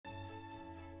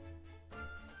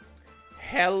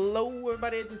Hello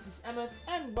everybody, this is Emmeth,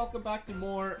 and welcome back to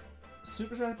more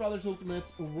Super Smash Bros.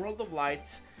 Ultimate World of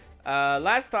Light.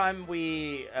 Last time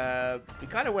we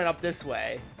kind of went up this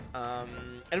way,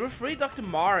 and we freed Dr.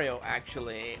 Mario,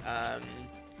 actually.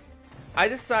 I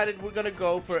decided we're gonna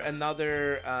go for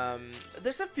another,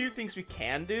 there's a few things we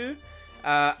can do.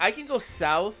 I can go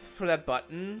south for that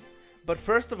button, but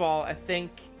first of all, I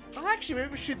think, well, actually,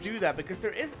 maybe we should do that, because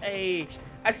there is I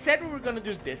said we were gonna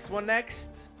do this one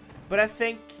next, but I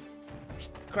think,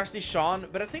 Krusty Sean,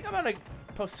 but I think I'm gonna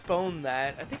postpone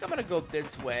that. I think I'm gonna go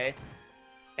this way,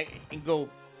 and go,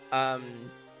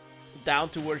 down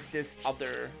towards this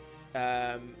other,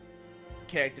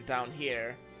 character down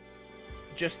here.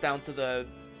 Just down to the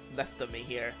left of me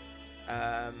here.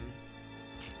 Yeah,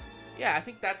 I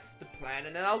think that's the plan,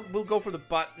 and then we'll go for the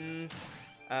button.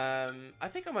 I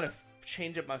think I'm gonna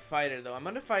change up my fighter, though. I'm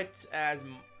gonna fight as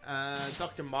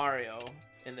Dr. Mario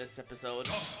in this episode.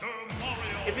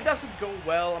 If it doesn't go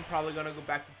well, I'm probably gonna go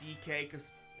back to DK,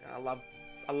 because I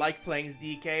like playing as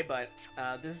DK, but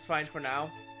this is fine for now.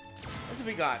 What's what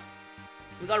we got?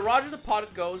 We got Roger the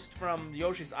Potted Ghost from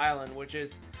Yoshi's Island, which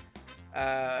is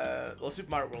well,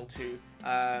 Super Mario World 2,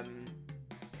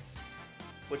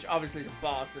 which obviously is a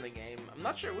boss in the game. I'm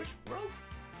not sure which world,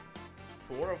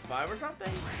 4 or 5 or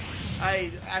something. I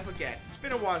forget. It's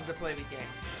been a while since I played the game,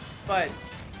 but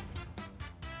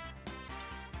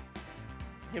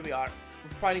here we are.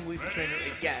 We're fighting Wii Fit Trainer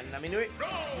again. I mean, we've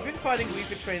been fighting Wii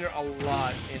Fit Trainer a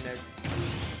lot in this.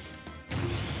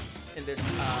 This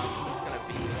is gonna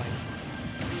be like.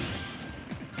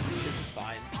 This is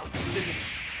fine. This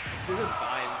is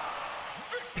fine.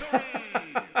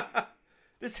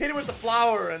 Just hit him with the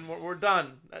flower and we're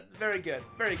done. That's very good.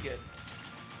 Very good.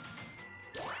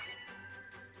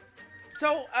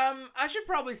 So, I should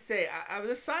probably say, I've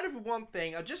decided for one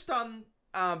thing. I've just done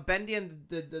Bendy and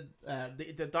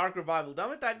the Dark Revival. Done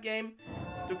with that game.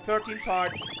 Took 13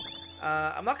 parts.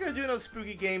 I'm not going to do another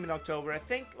spooky game in October. I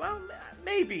think, well,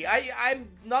 maybe. I'm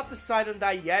not decided on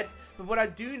that yet. But what I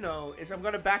do know is I'm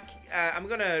gonna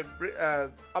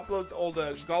upload all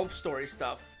the golf story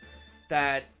stuff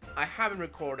that I haven't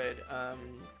recorded, and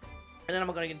then I'm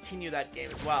gonna continue that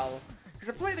game as well, because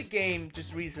I played the game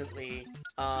just recently,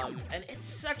 and it's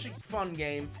such a fun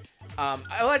game.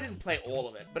 I didn't play all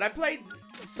of it, but I played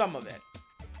some of it.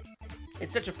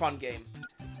 It's such a fun game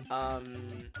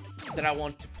that I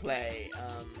want to play.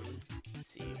 Let's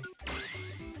see,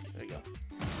 there we go.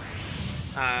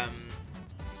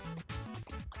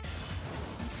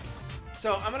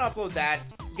 So I'm gonna upload that,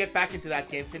 get back into that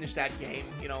game, finish that game,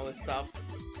 you know, all this stuff.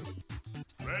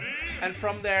 Ready? And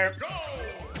from there, go!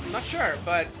 I'm not sure,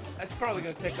 but that's probably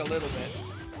gonna take a little bit.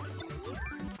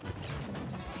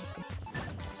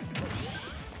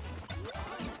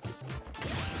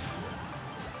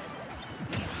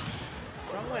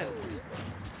 Strong wins.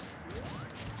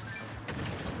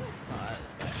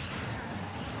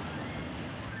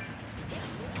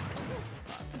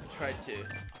 Try to.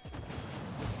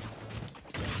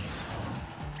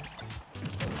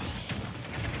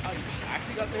 Oh, you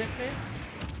actually got the hit me?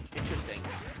 Interesting.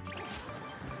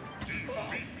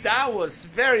 That was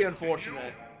very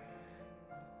unfortunate.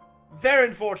 Very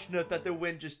unfortunate that the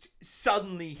wind just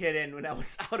suddenly hit in when I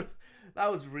was out of...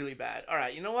 That was really bad.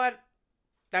 Alright, you know what?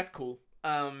 That's cool.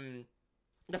 The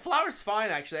flower's fine,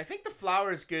 actually. I think the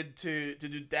flower is good to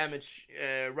do damage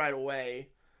right away.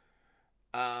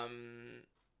 So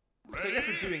I guess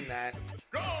we're doing that.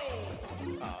 Go!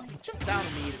 Oh, jump down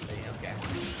immediately. Okay.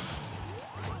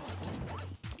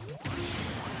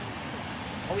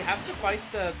 Oh, we have to fight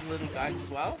the little guys as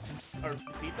well? Or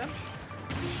defeat them?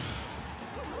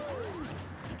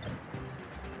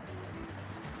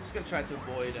 Just gonna try to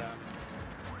avoid,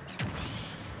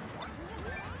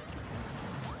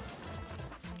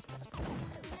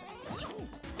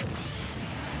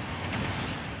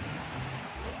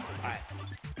 Alright.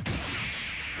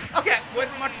 Okay,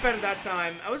 went much better that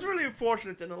time. I was really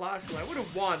unfortunate in the last one. I would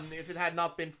have won if it had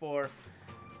not been for...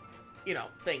 you know,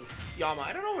 things. Yama.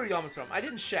 I don't know where Yama's from. I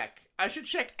didn't check. I should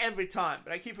check every time,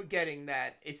 but I keep forgetting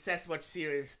that it says what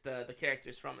series the character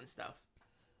is from and stuff.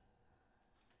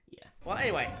 Yeah. Well,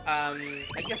 anyway, I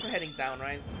guess we're heading down,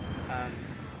 right? Oh,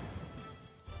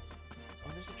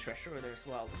 there's a treasure over there as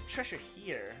well. There's a treasure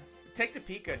here. Take the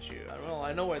Pikachu. I don't know.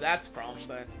 I know where that's from,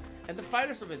 but... And the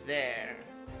fighter's over there.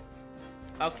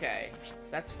 Okay.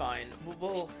 That's fine.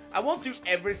 I won't do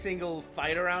every single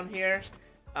fight around here.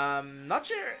 Not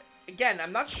sure... Again,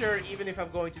 I'm not sure even if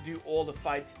I'm going to do all the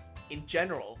fights in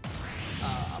general.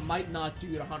 I might not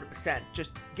do it 100%.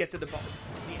 Just get to the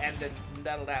end and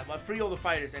that'll that. But free all the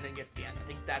fighters and then get to the end. I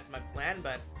think that's my plan,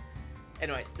 but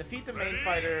Anyway, defeat the main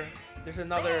fighter. There's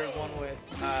another one with,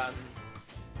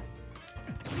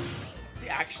 see,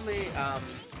 actually,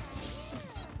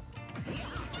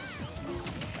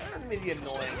 that's maybe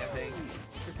annoying, I think.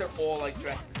 Because they're all, like,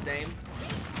 dressed the same.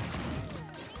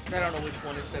 I don't know which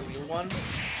one is the real one.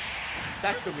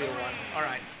 That's the real one.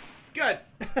 Alright. Good!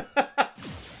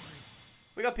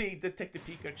 We got Detective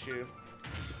Pikachu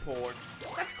to support.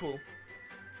 That's cool.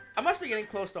 I must be getting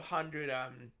close to 100,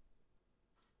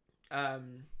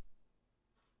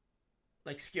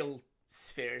 like skill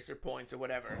spheres or points or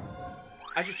whatever.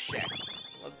 I should check.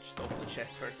 I'll just open the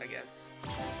chest first, I guess.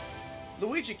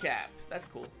 Luigi cap. That's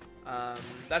cool.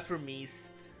 That's for Mies.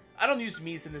 I don't use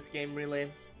Mies in this game,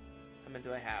 really. How many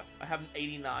do I have? I have an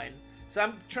 89. So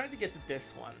I'm trying to get to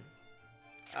this one.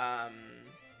 I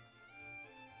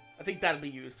think that'll be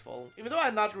useful. Even though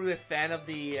I'm not really a fan of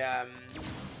the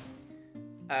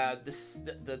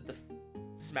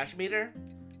smash meter.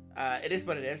 It is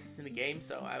what it is in the game,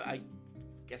 so I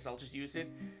guess I'll just use it.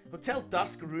 Hotel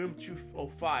Dusk Room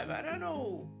 205. I don't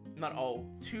know. Not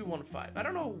 215. I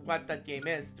don't know what that game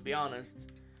is, to be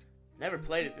honest. Never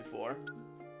played it before.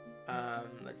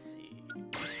 Let's see.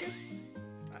 That's good.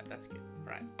 Alright, that's good.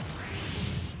 Right.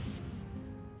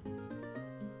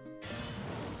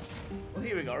 Well,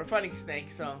 here we go. We're fighting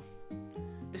Snake, so...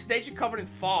 The stage is covered in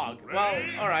fog. Well,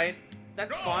 alright.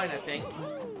 That's fine, I think.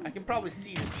 I can probably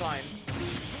see just fine.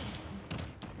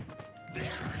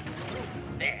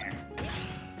 There.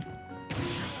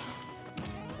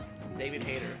 David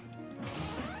Hayter.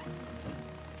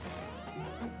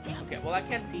 Okay, well, I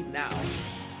can't see now.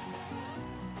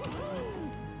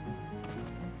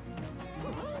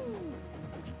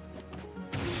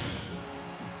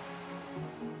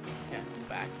 Yeah, it's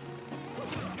back.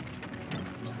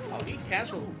 Oh, he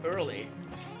canceled early.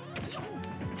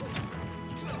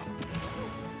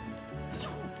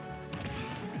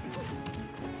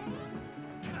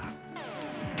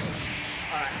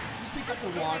 Alright, just pick up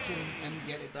the watch and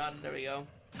get it done. There we go.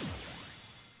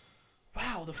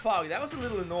 Wow, the fog. That was a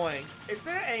little annoying. Is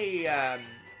there a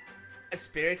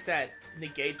spirit that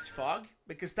negates fog?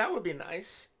 Because that would be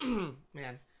nice.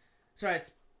 Man. Sorry,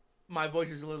 my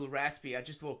voice is a little raspy. I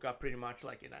just woke up pretty much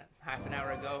like in half an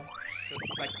hour ago. So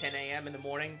like 10 a.m. in the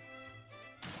morning.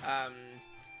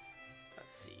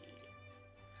 Let's see.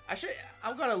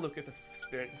 I'm gonna look at the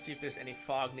spirit and see if there's any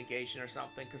fog negation or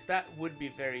something, because that would be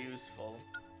very useful.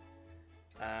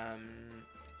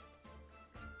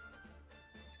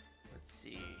 Let's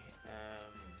see.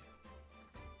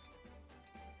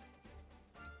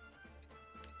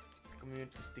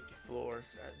 Community sticky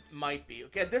floors. Might be.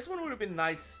 Okay, this one would have been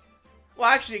nice. Well,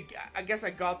 actually, I guess I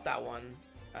got that one.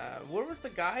 Where was the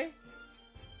guy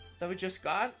that we just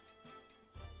got?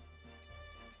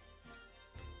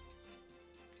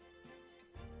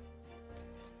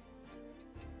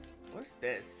 What's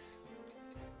this?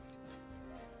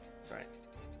 Sorry.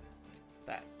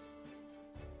 That.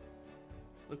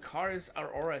 Lucaria's our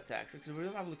aura attacks. Because we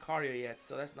don't have Lucario yet,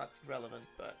 so that's not relevant,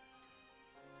 but...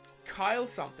 Kyle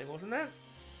something, wasn't that?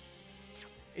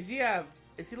 Is he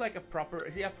like a proper...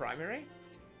 Is he a primary?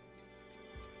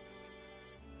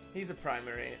 He's a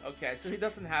primary. Okay, so he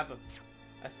doesn't have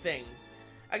a thing.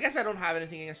 I guess I don't have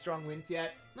anything against strong winds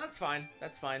yet. That's fine.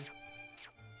 That's fine.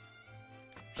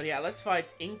 But yeah, let's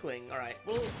fight Inkling. Alright,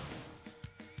 we'll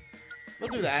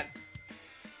do that.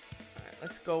 Alright,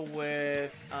 let's go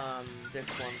with this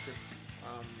one, because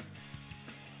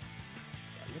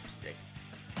yeah, lipstick.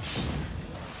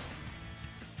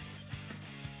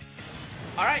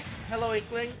 Alright, hello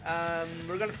Inkling.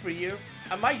 We're gonna free you.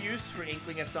 I might use for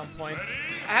Inkling at some point.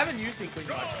 I haven't used Inkling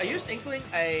much. I used Inkling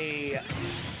a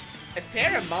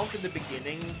fair amount in the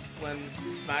beginning when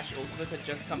Smash Ultimate had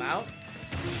just come out.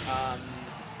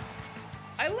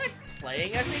 I like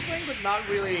playing as Inkling, but not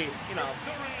really, you know.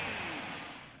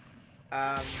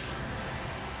 I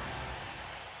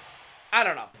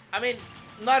don't know. I mean,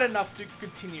 not enough to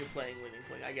continue playing with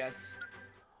Inkling, I guess.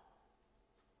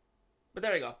 But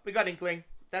there we go. We got Inkling.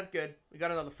 That's good. We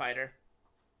got another fighter.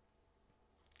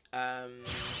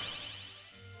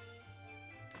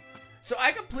 So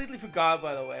I completely forgot,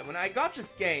 by the way, when I got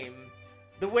this game,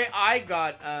 the way I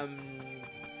got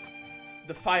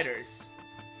the fighters,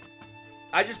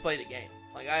 I just played a game.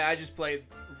 Like I just played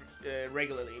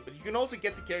regularly, but you can also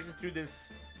get the character through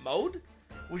this mode,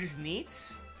 which is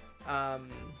neat.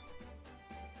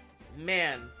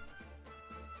 Man.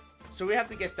 So we have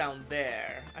to get down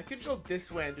there. I could go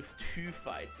this way and do 2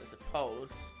 fights, I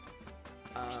suppose.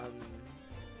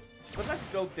 But let's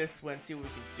go this way and see what we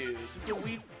can do. So it's a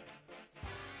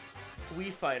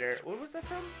Wii fighter. What was that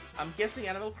from? I'm guessing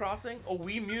Animal Crossing. Oh,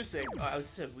 Wii Music. Oh, I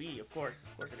said Wii, of course.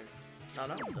 Of course it is. No,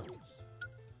 don't.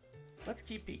 Let's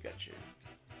keep Pikachu.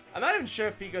 I'm not even sure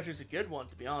if Pikachu's a good one,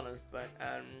 to be honest, but,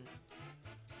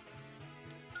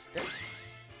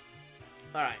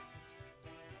 alright.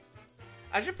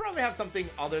 I should probably have something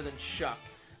other than Shuck.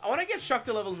 I want to get Shuck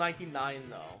to level 99,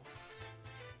 though.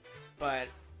 But,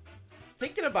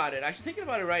 thinking about it, actually thinking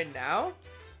about it right now,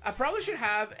 I probably should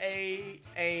have a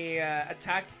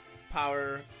attack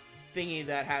power thingy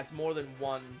that has more than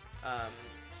one,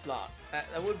 slot.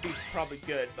 That would be probably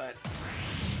good, but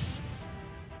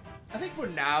I think for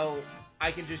now,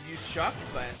 I can just use Shuck,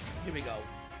 but here we go.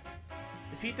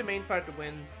 Defeat the main fighter to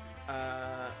win.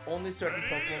 Only certain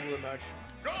Pokemon will emerge.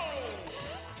 Go!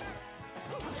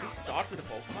 He starts with a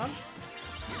Pokemon?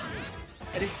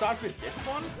 And he starts with this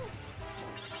one?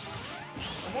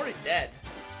 I'm already dead.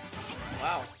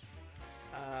 Wow.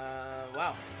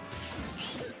 Wow.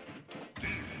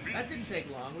 That didn't take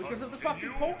long because of the fucking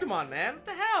Pokemon, man. What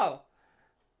the hell?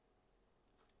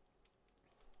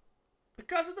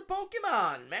 Because of the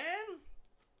Pokemon, man.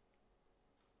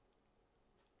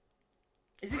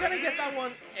 Is he gonna get that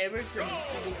one every single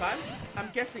time? I'm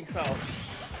guessing so.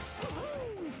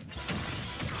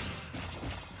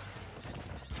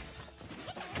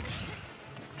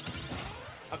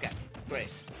 Okay,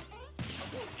 great.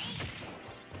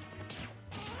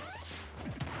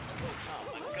 Oh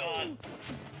my god.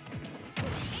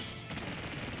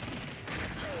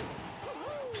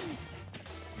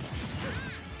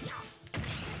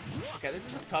 Okay,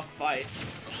 this is a tough fight.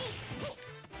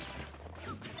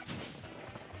 I'm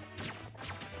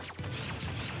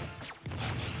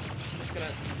just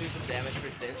gonna do some damage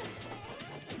with this.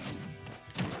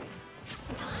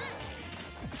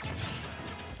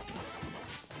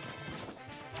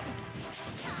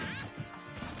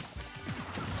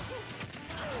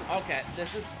 Okay,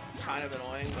 this is kind of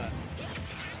annoying, but...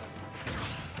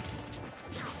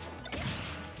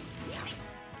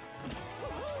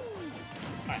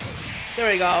 Alright,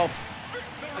 there we go.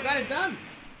 I got it done.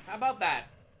 How about that?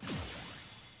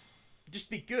 Just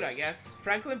be good, I guess.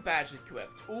 Franklin badge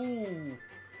equipped. Ooh.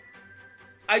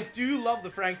 I do love the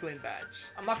Franklin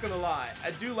badge. I'm not gonna lie.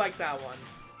 I do like that one.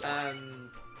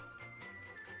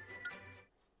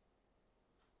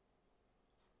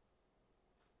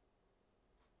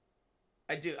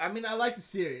 I do. I mean, I like the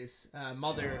series,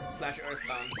 Mother /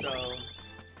 Earthbound, so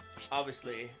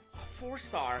obviously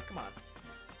 4-star. Come on.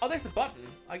 Oh, there's the button.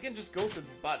 I can just go to the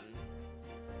button,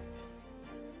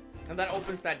 and that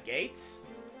opens that gates.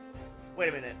 Wait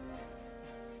a minute.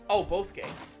 Oh, both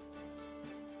gates,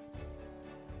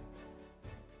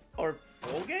 or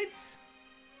all gates?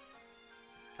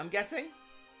 I'm guessing.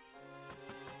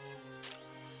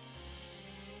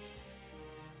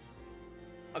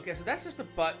 Okay, so that's just a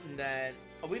button that...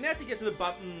 Oh, we have to get to the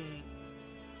button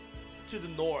to the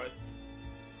north.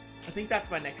 I think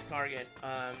that's my next target.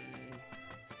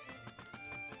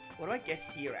 What do I get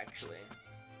here, actually?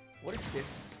 What is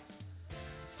this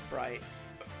sprite?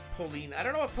 Pauline. I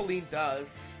don't know what Pauline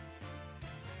does.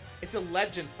 It's a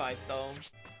legend fight, though.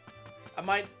 I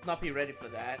might not be ready for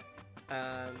that.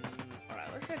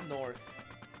 Alright, let's head north.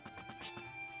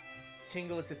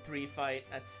 Tingle is a 3 fight.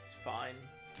 That's fine.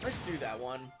 Let's do that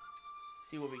one.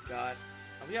 See what we got.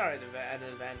 Oh, we are at an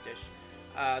advantage.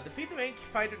 Defeat the main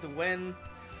fighter to win.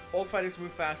 All fighters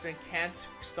move faster and can't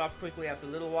stop quickly after a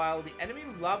little while. The enemy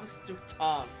loves to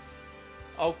taunt.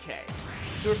 Okay.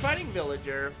 So we're fighting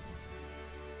Villager.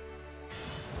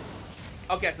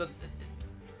 Okay, so...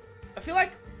 I feel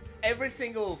like every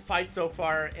single fight so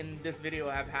far in this video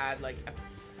I've had, like...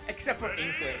 Except for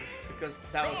Inkling, because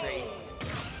that was a...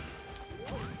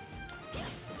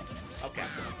 Okay.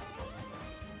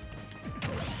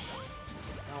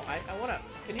 No, I wanna...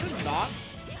 Can you not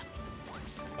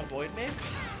avoid me?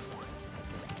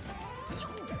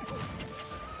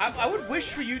 I would wish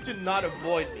for you to not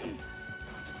avoid me.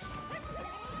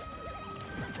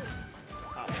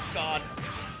 Oh my god.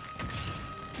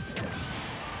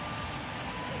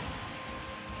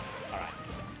 Alright.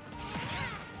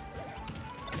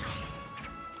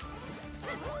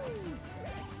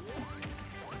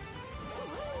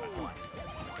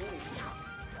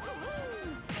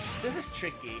 This is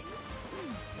tricky.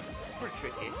 It's pretty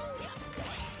tricky.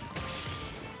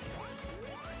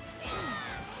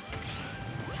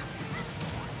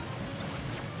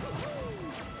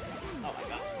 Oh my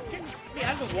god. Get me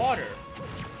out of the water.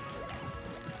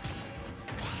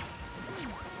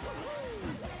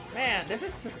 Man, this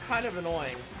is kind of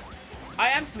annoying. I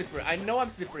am slippery. I know I'm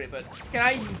slippery, but can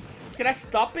I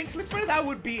stop being slippery? That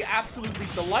would be absolutely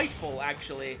delightful,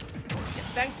 actually. Yeah,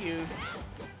 thank you.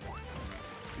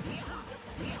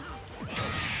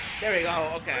 There we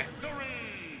go, okay.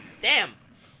 Damn!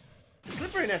 The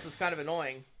slipperiness was kind of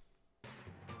annoying.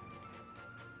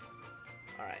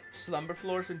 Alright, slumber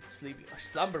floors and sleeping.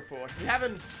 Slumber floors. We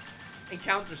haven't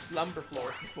encountered slumber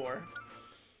floors before.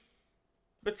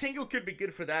 But Tingle could be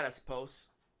good for that, I suppose.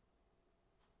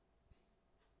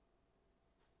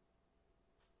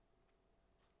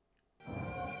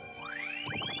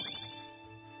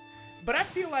 But I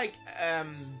feel like,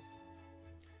 I'm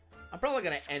probably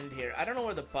gonna end here. I don't know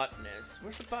where the button is.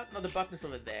 Where's the button? No, the button is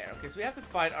over there. Okay, so we have to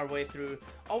fight our way through.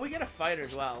 Oh, we get a fighter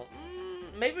as well.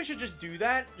 Maybe we should just do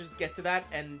that. Just get to that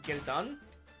and get it done.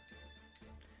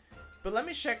 But let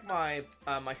me check my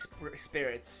my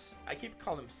spirits. I keep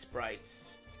calling them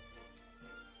sprites.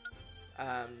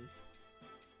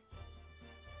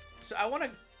 So I want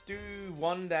to do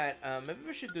one that, maybe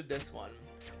we should do this one.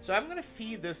 So I'm gonna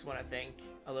feed this one, I think,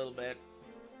 a little bit.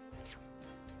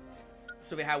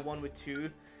 So we have one with 2.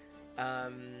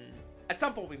 At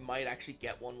some point we might actually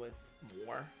get one with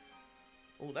more.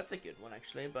 Oh, that's a good one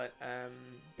actually, but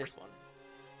this one.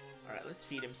 Alright, let's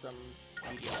feed him some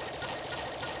mediums.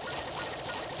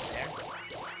 There.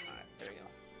 Alright, there we go.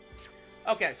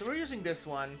 Okay, so we're using this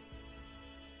one.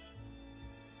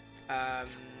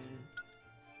 Let's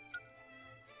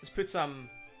put some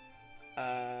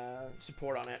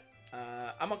support on it.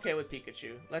 I'm okay with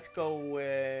Pikachu. Let's go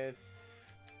with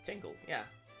Tingle, yeah.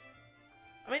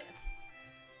 I mean,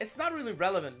 it's not really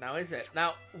relevant now, is it?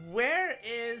 Now, what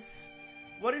is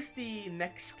the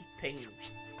next thing?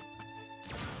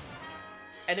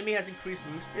 Enemy has increased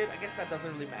move speed. I guess that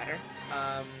doesn't really matter.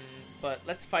 But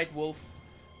let's fight Wolf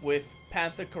with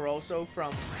Panther Caroso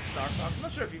from Star Fox. I'm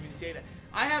not sure if you can say that.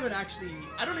 I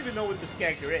don't even know what this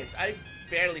character is. I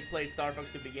barely played Star Fox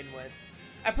to begin with.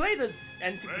 I played the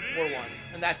N64 one,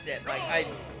 and that's it. Like,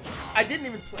 I didn't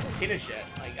even finish it.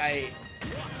 Like,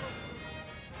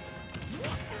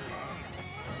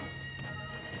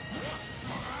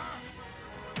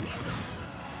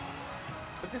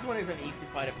 But this one is an easy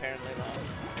fight, apparently, though.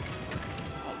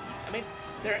 Oh, easy. I mean,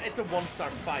 it's a 1-star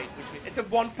fight, which means it's a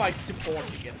 1-fight support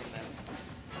you get from this.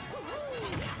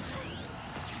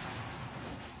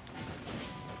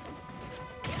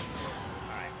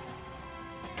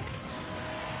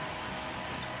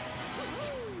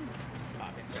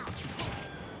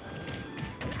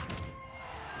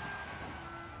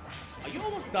 Are you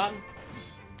almost done?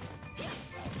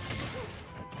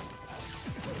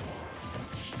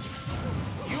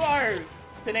 You are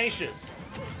tenacious.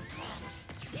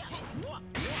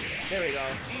 There we go.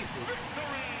 Jesus.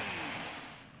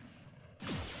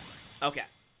 Okay.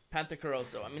 Panther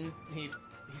Caroso. I mean,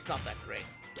 he's not that great.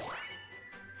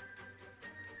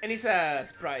 And he's a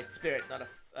spirit, not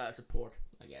a support,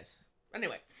 I guess.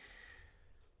 Anyway.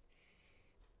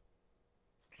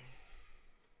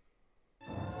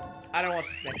 I don't know what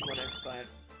this next one is, but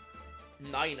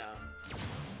Nina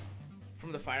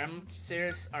from the Fire Emblem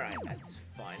series. Alright, that's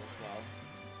fine as well.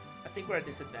 I think we're at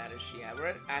disadvantage. Yeah,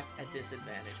 we're at a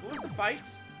disadvantage. What was the fight?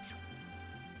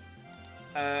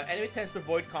 Enemy tends to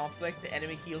avoid conflict. The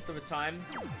enemy heals over time.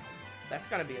 That's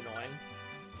gonna be annoying.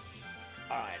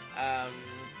 Alright,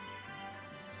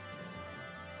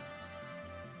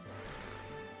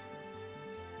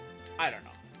 I don't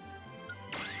know.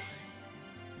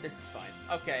 This is fine.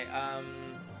 Okay, I'm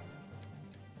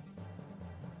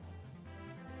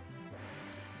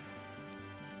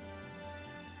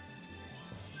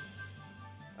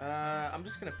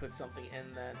just gonna put something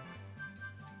in that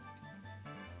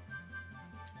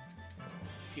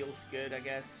feels good, I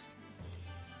guess.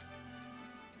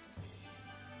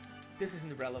 This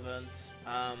isn't relevant.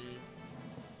 Oh,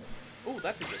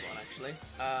 that's a good one, actually.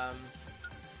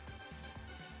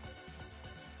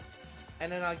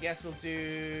 And then I guess we'll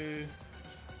do...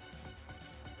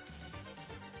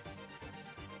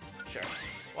 Sure.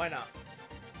 Why not?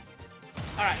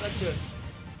 Alright, let's do it.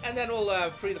 And then we'll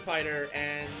free the fighter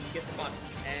and get the button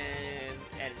and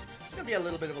end. It's gonna be a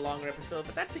little bit of a longer episode,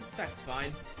 but that's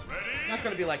fine. Ready? Not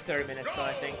gonna be like 30 minutes though,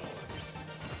 I think.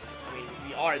 I mean,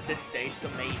 we are at this stage,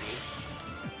 so maybe.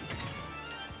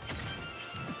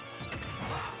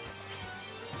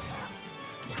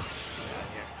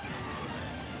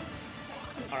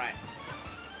 Alright.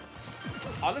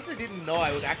 Honestly didn't know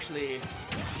I would actually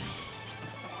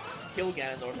kill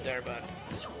Ganondorf there, but...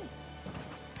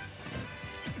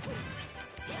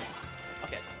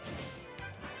 Okay.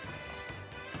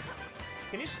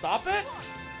 Can you stop it?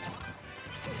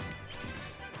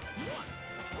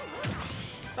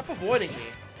 Stop avoiding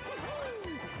me.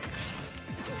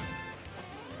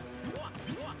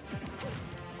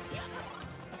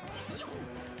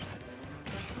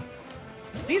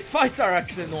 These fights are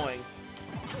actually annoying.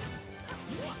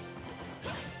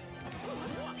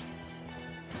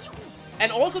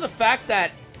 And also the fact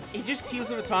that he just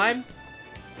heals over time.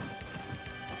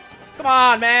 Come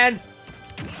on, man.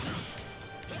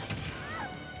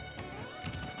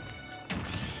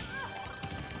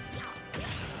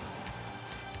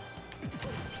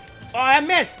 Oh, I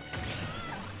missed.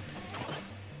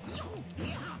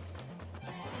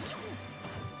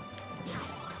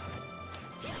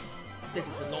 This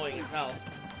is annoying as hell.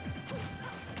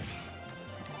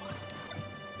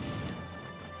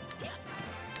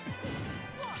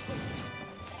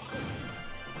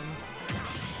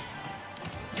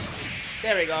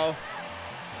 There we go.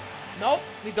 Nope,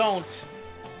 we don't.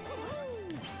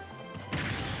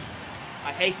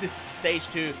 I hate this stage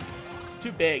too. It's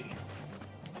too big.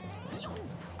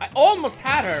 I almost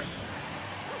had her.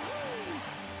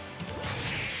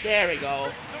 There we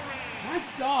go. My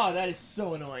god, that is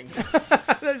so annoying.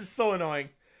 That is so annoying.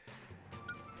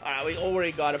 Alright, we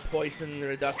already got a poison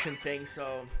reduction thing,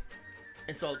 so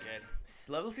it's all good. It's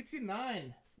level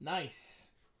 69. Nice.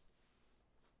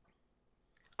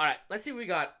 Alright, let's see what we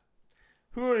got.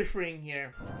 Who are we freeing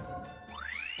here?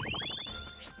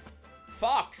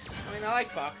 Fox. I mean, I like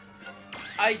Fox.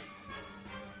 I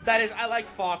like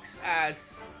Fox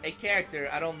as a character.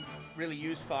 I don't really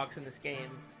use Fox in this game.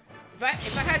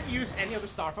 If I had to use any of the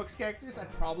Star Fox characters,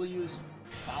 I'd probably use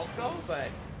Falco, but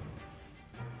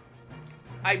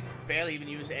I barely even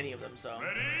use any of them, so.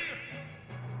 Ready?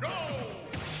 Go!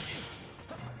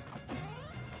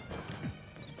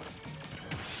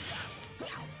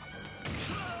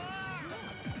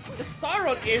 The Star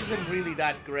Rod isn't really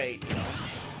that great, you know.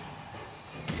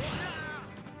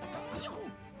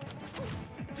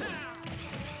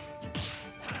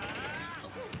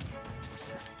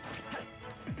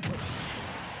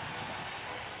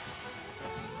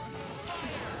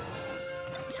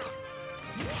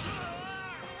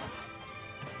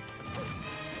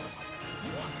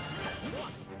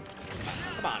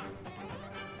 Come on.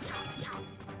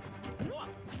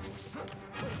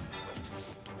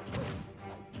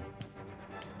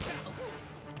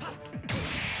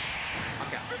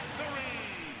 Okay.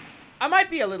 I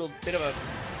might be a little bit of a,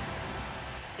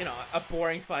 you know, a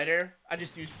boring fighter. I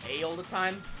just use A all the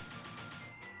time.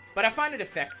 But I find it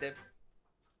effective.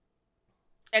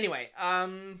 Anyway,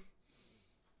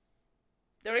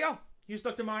 there we go. Use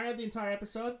Dr. Mario the entire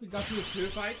episode. We got through the 2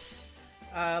 fights.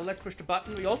 Let's push the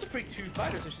button. We also freed 2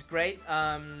 fighters, which is great.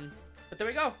 But there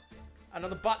we go.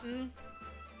 Another button,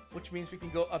 which means we can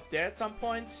go up there at some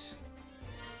point.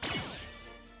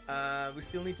 We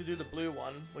still need to do the blue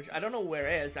one, which I don't know where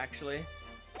it is, actually.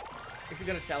 Is it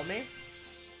gonna tell me?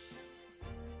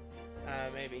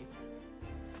 Maybe.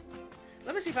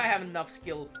 Let me see if I have enough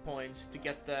skill points to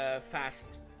get the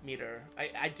fast meter.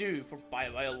 I do, by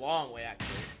a long way,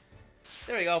 actually.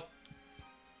 There we go.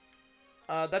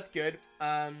 That's good.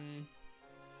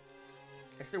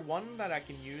 Is there one that I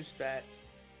can use that...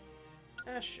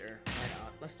 sure, why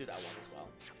not? Let's do that one as well.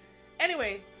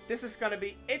 Anyway, this is gonna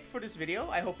be it for this video.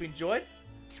 I hope you enjoyed.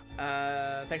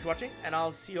 Thanks for watching, and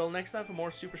I'll see you all next time for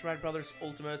more Super Smash Bros.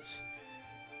 Ultimate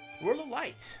World of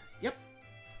Light. Yep,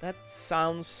 that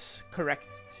sounds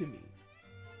correct to me.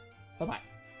 Bye-bye.